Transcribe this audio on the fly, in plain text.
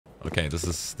Okay, this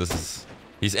is...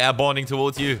 He's airborning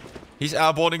towards you. He's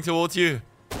airborning towards you.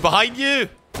 Behind you!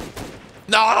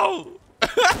 No!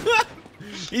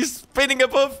 He's spinning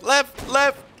above. Left,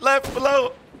 left, left,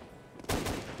 below.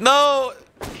 No!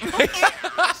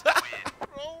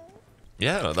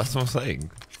 Yeah, that's what I'm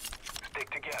saying.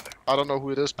 I don't know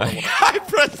who it is, but I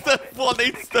pressed that one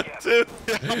instant too.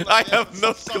 I have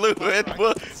no clue who it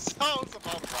was. Sounds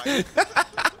about right.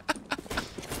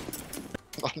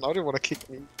 Now they want to kick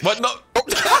me. What? No.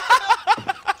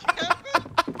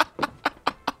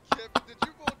 Kevin, did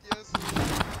you vote yes?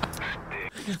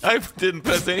 I didn't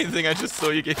press anything. I just saw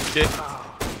you get kicked.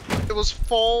 It was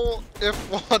 4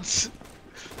 F1s.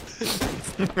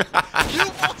 You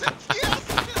voted yes!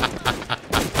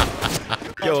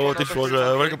 Yo,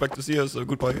 Dishwasher, welcome back to see us.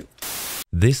 Goodbye.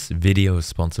 This video is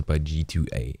sponsored by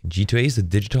G2A. G2A is a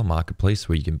digital marketplace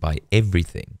where you can buy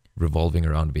everything revolving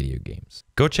around video games.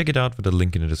 Go check it out with the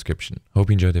link in the description. Hope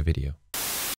you enjoyed the video.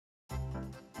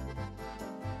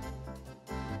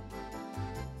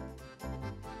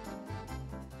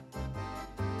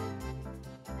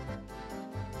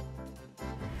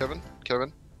 Kevin?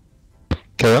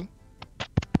 Kevin?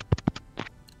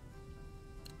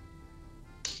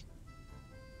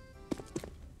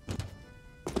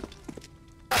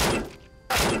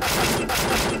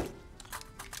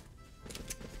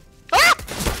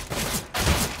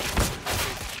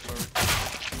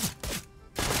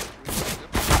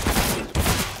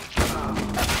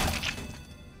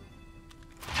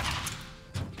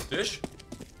 Dish?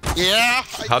 Yeah!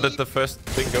 How did the first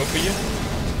thing go for you?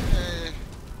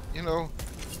 You know.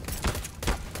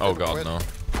 Oh god, no.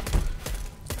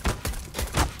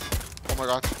 Oh my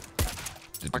god.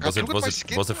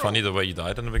 Was it funny the way you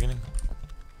died in the beginning?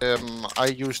 I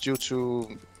used you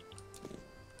to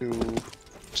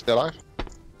stay alive.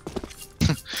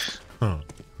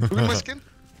 Look at my skin.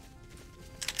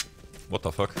 What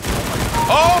the fuck?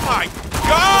 Oh my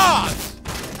god!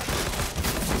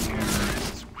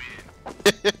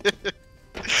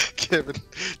 Kevin,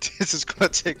 this is gonna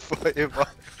take forever.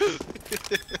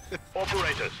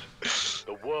 Operators,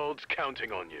 the world's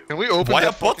counting on you. Can we open Why their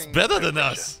are bots fucking... better than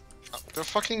us? They're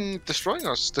fucking destroying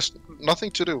us. There's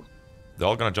nothing to do. They're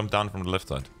all gonna jump down from the left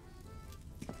side.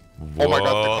 Oh my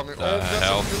god, What they're coming. the Oh, that's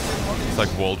hell? so good. It's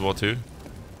like World War II.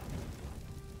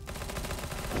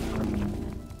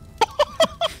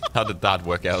 How did that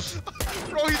work out?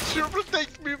 Bro, he triple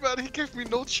taked me, man. He gave me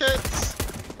no chance.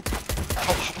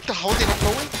 What the hell? They not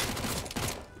knowing?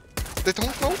 They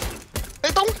don't know?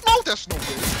 They don't know there's no way.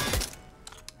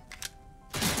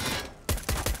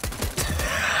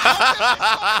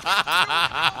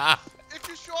 If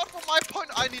you short from my point,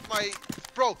 I need my...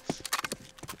 Bro.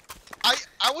 I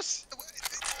was...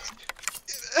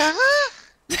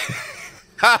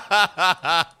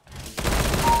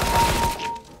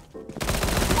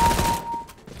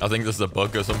 I think this is a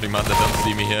bug or something, man. They don't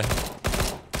see me here.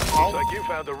 Looks like you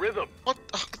found the rhythm. What?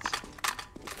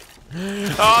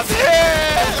 Oh,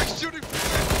 damn! Like shooting.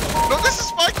 No, this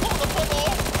is my corner for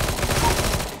all.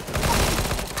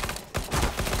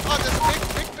 Oh, there's a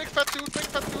big fat dude to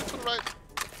the right.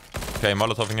 Okay,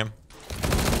 Molotoving him.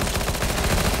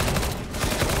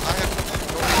 I have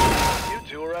You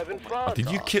two are having fun. Did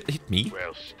you hit me?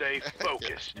 Well, stay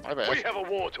focused. My bad. We have a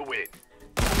war to win.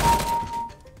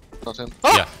 Not him.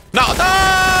 Yeah. No! No!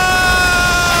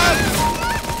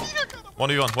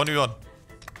 1v1, 1v1.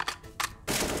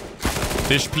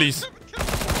 Dish, please.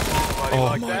 Oh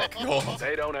Like my that, god.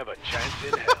 they don't have a chance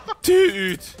in hell.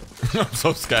 Dude! I'm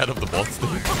so scared of the bots,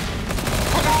 dude.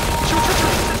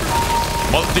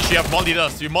 Dish, you have mollied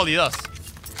us. You mollied us.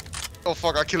 Oh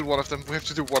fuck, I killed one of them. We have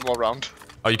to do one more round.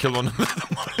 Oh, you killed one.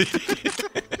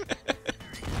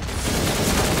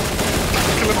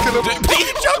 Kill him. He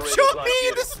jump shot me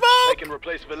in the They smoke! can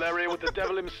replace Valeria with the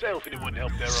devil himself and it wouldn't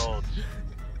help their odds.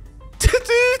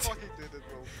 Dude! Fucking did it,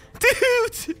 bro.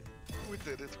 Dude! We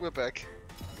did it. We're back.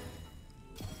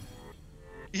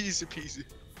 Easy peasy.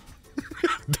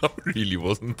 That really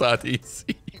wasn't that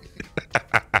easy.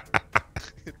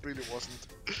 It really wasn't.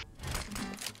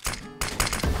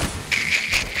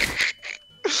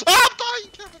 Ah, I'm dying,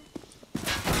 Kevin!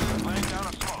 Laying down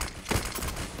a smoke.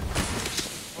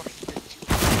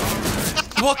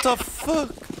 What the fuck?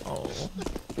 Oh.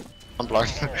 I'm blind.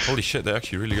 Holy shit, they're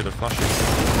actually really good at flashing.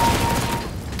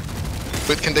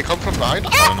 Wait, can they come from behind?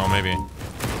 I don't know, maybe.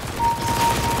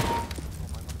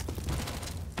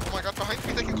 Oh my god, behind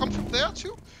me, they can come from there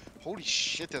too? Holy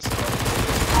shit, there's a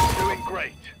Doing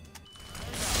great.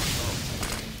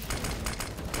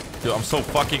 Dude, I'm so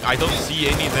fucking... I don't see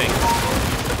anything.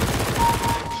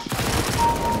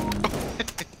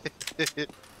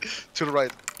 To the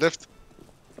right, left.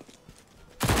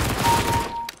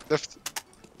 Left.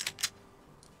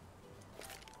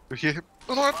 You hear him?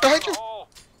 Oh no, I'm behind you! Oh.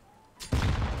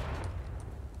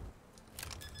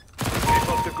 Keep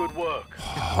up the good work.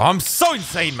 Oh, I'm so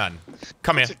insane, man.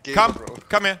 Come here. It's a game, Come. bro.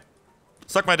 Come here.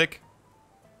 Suck my dick.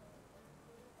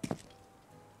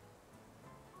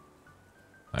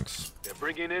 Thanks. They're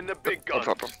bringing in the big No guns.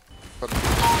 problem.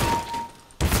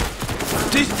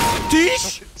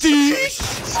 Dish!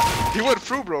 He went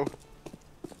through, bro.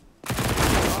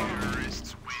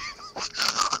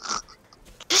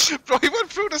 Bro, he went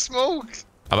through the smoke.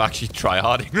 I'm actually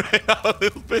tryharding right now a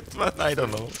little bit, man. I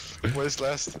don't know. Where's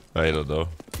last? I don't know.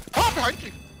 Oh, behind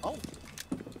you. Oh.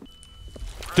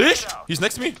 Dish! He's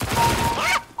next to me.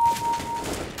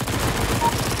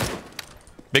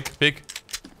 Big, big.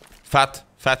 Fat,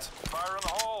 fat. Fire in the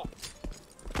hole.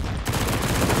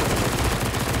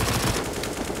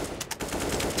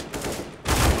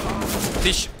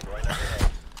 Dish.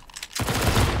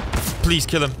 Please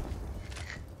kill him.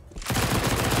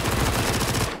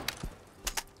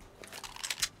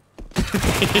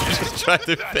 He just tried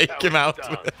to fake him out.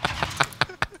 I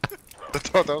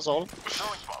thought that was all.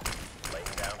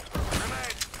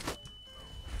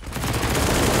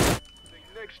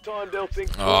 Next time they'll think.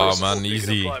 Oh, twice man, before they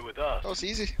can easy. apply with us. That was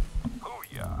easy. Oh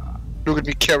yeah. Look at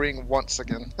me carrying once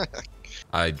again.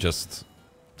 I'm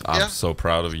Yeah. so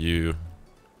proud of you.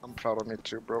 I'm proud of me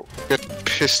too, bro. Get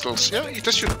pistols. Yeah, you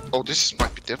just should. Oh, this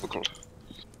might be difficult.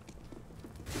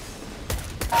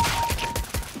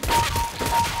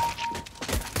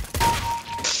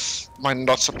 My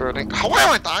nuts are burning. How am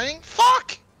I dying?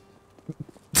 Fuck!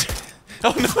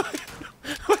 Oh no!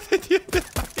 What did you do?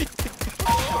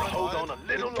 Hold on a little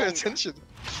Didn't pay longer. attention.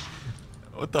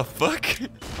 What the fuck?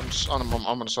 I'm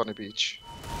on a sunny beach.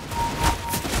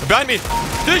 Behind me!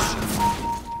 Dish!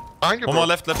 Behind you, One bro. more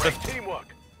left, left, Great left. teamwork.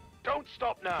 Don't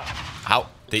stop now. How?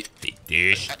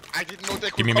 Dish. I didn't know they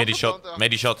could Give me come medi from shot. down there.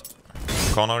 Medi shot.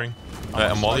 Cornering.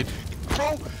 I'm mollied.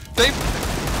 Bro, they.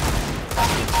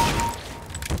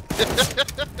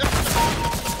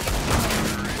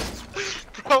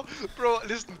 bro,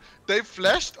 listen. They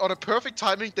flashed on a perfect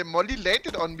timing. The molly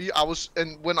landed on me.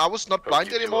 And when I was not blind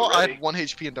you two anymore, I already? had 1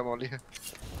 HP in the molly.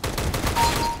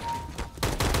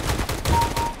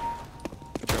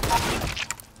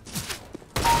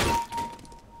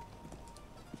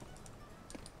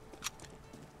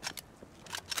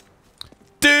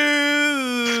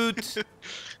 Dude!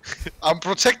 I'm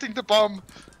protecting the bomb.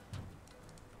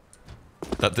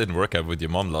 That didn't work out with your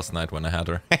mom last night when I had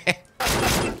her.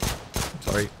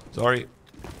 Sorry. Sorry.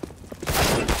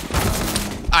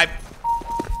 I.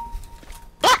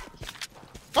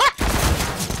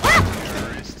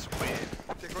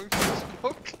 They're going for the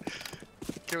smoke.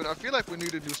 Kevin, I feel like we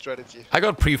need a new strategy. I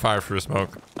got pre-fire through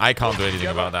smoke. I can't do anything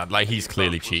about that. Like, he's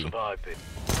clearly We'll cheating. survive it.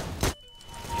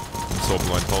 I'm so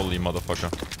blind. Holy motherfucker.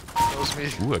 That was me.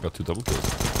 Ooh, I got 2 double kills.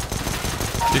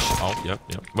 Dish. Oh, yep,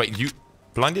 yep. Wait, you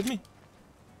blinded me?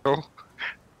 Bro.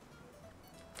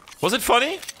 Was it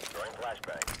funny?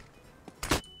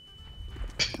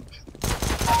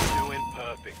 Doing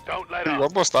perfect. Don't let You up.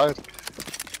 almost died.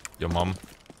 Your mom.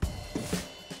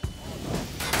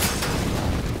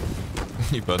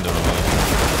 You burned her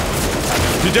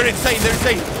alive. Dude, they're insane, they're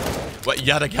insane! What,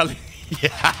 Yada Galley? Yeah!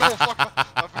 Oh, fuck.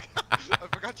 I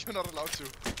forgot you're not allowed to.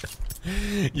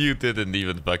 You didn't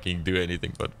even fucking do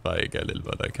anything but buy a Galil,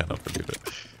 but I cannot believe it.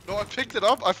 No, I picked it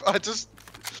up.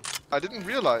 I didn't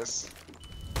realize.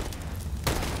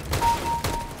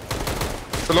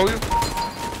 Below you.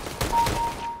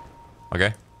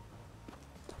 Okay.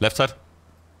 Left side.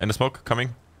 In the smoke,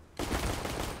 coming.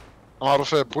 I'm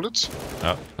out of bullets.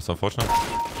 Yeah, that's unfortunate.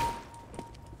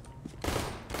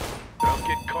 Don't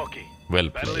get cocky. Well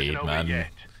Battle played, isn't over man. yet.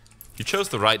 You chose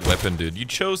the right weapon, dude. You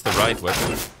chose the right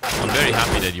weapon. I'm very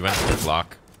happy that you went for the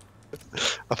block.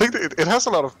 I think it has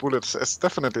a lot of bullets. It's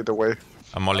definitely the way.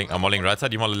 I'm mulling right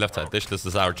side, you mulling left side. This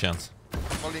is our chance.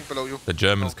 Falling below you. The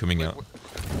German's Oh, coming wait, out. wait.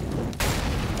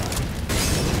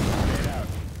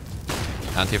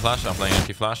 Anti-flash, I'm playing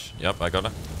anti-flash. Yep, I got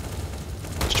it.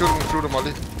 Shooting through the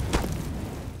molly.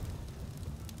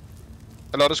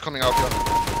 A lot is coming out here.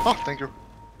 Oh, thank you.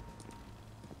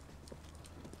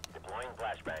 Deploying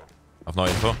flashbang. I've no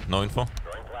info, no info.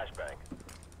 Throwing flashbang.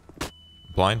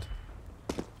 Blind.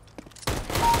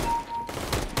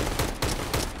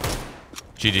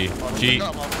 GG. G. I'm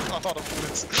out of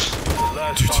bullets. The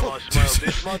last time I smelled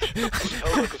this much, I was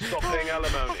told I could stop paying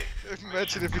alimony.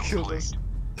 Imagine if you killed us.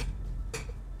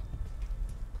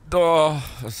 Oh,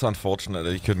 it's unfortunate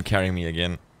that he couldn't carry me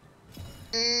again.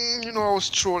 You know, I was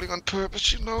trolling on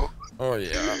purpose, you know. Oh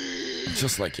yeah.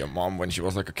 Just like your mom when she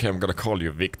was like, okay, I'm gonna call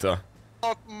you Victor.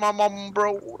 Not my mom,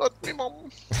 bro. Not me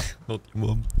mom. Not your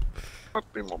mom. Not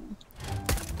my mom.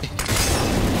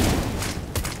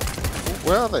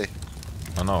 Where are they?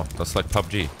 I know, that's like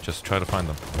PUBG. Just try to find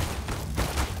them.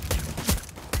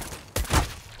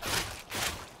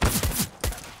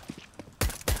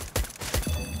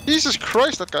 Jesus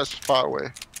Christ, that guy's far away.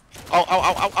 Ow, ow,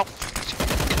 ow, ow, ow.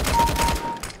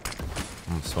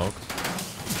 I'm smoked.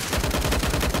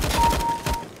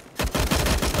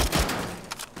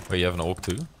 Wait, you have an AUG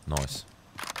too? Nice.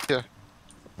 Yeah.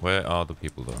 Where are the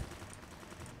people though?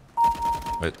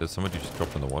 Wait, did somebody just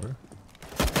drop in the water?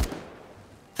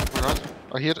 Right.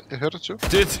 I heard it too.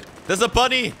 Dude, there's a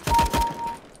bunny!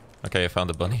 Okay, I found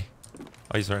the bunny.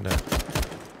 Oh, he's right there.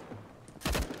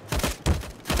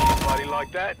 Anybody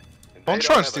like that? And Don't they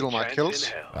try and have a steal my chance kills.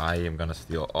 in hell. I am gonna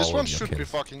steal all This of one your should be kills.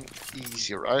 fucking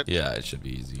easy, right? Yeah, it should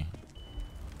be easy.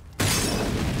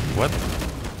 What?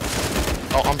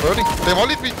 Oh, I'm burning. They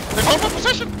volleyed me. They found my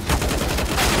position.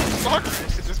 Fuck.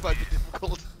 This might be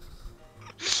difficult.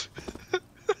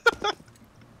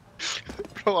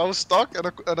 Bro, I was stuck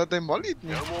and they mollied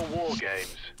me. No more war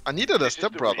games. I needed a This is the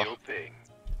stepbrother. real thing.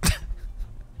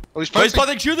 Oh, he's Wait,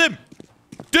 punching. shoot him!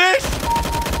 Dish!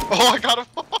 Oh, I got him.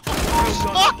 Well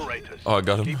done, operators. Oh, I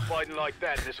got him. Keep fighting like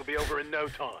that, and this will be over in no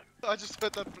time. I just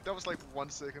heard that. That was like 1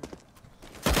 second.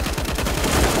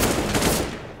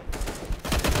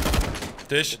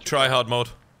 Dish, try hard mode.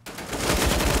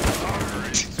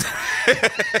 Okay,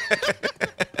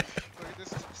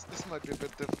 this might be a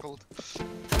bit difficult.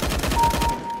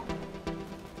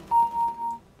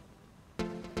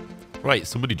 Right,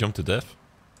 somebody jumped to death.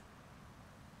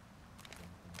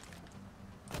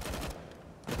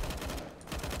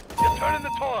 You're turning the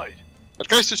tide. That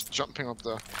guy's just jumping up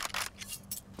there.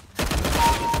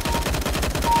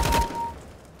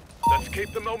 Let's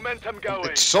keep the momentum going.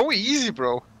 It's so easy,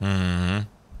 bro. Mm-hmm.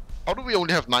 How do we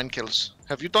only have 9 kills?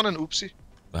 Have you done an oopsie?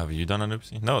 Have you done an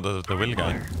oopsie? No, the Will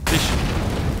guy. Dish.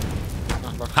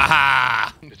 Ah, look.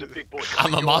 Haha! There's a big boy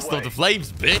I'm coming a your master way. of the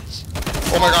flames, bitch!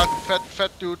 Oh my god,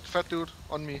 fat dude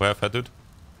on me. Where, fat dude?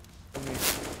 On me.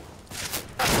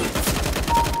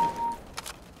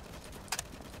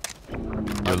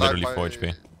 You're died literally by- 4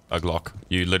 HP. A Glock.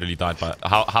 You literally died by...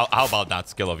 How about that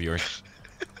skill of yours?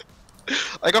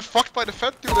 I got fucked by the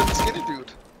fat dude and the skinny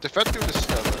dude. The fat dude is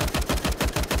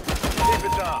Keep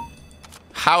it up.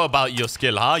 How about your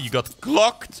skill, huh? You got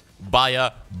glocked by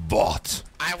a bot.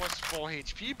 I was 4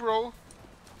 HP, bro.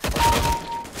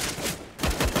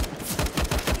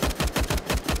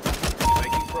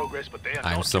 Making progress, but they are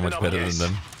I'm not so giving much up better yet.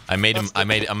 than them. I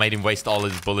made him waste all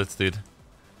his bullets, dude.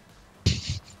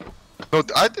 No,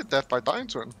 I did that by dying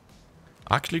to him.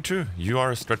 Actually true. You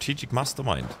are a strategic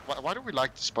mastermind. Why do we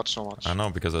like this spot so much? I know,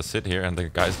 because I sit here and the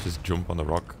guys just jump on the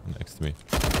rock next to me.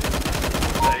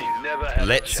 They never had a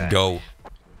Let's chance. go.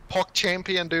 Pog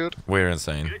champion, dude. We're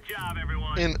insane. Good job,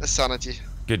 everyone. Insanity.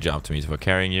 Good job to me for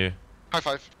carrying you. High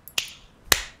five.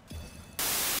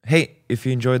 Hey, if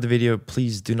you enjoyed the video,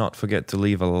 please do not forget to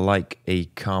leave a like, a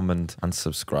comment, and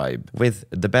subscribe with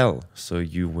the bell so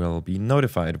you will be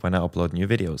notified when I upload new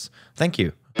videos. Thank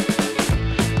you.